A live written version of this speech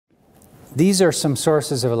these are some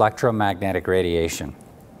sources of electromagnetic radiation,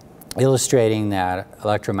 illustrating that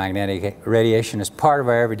electromagnetic radiation is part of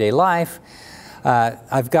our everyday life.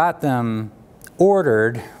 I've got them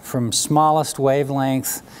ordered from smallest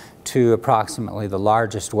wavelength to approximately the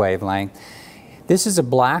largest wavelength. This is a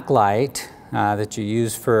black light that you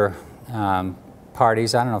use for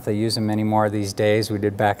parties. I don't know if they use them anymore these days. We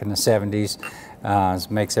did back in the 70s.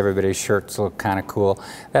 It makes everybody's shirts look kind of cool.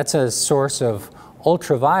 That's a source of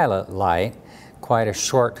ultraviolet light, quite a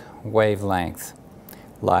short wavelength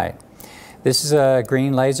light. This is a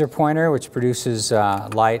green laser pointer which produces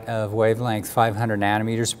light of wavelength 500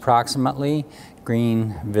 nanometers approximately,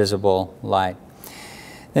 green visible light.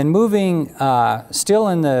 Then moving still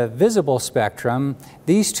in the visible spectrum,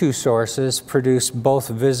 these two sources produce both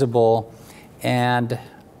visible and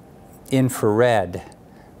infrared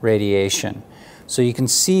radiation. So you can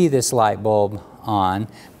see this light bulb on,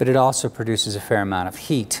 but it also produces a fair amount of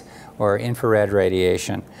heat or infrared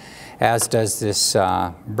radiation, as does this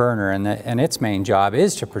burner, and its main job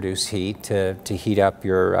is to produce heat, to heat up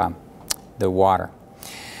your the water.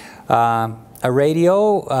 A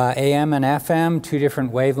radio, AM and FM, two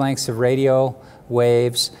different wavelengths of radio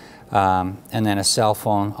waves, and then a cell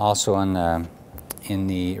phone also in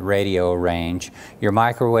the radio range. Your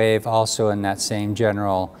microwave also in that same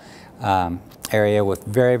general area with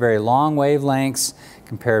very, very long wavelengths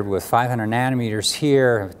compared with 500 nanometers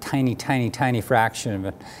here, a tiny, tiny, tiny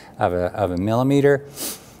fraction of a millimeter.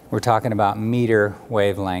 We're talking about meter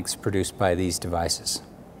wavelengths produced by these devices.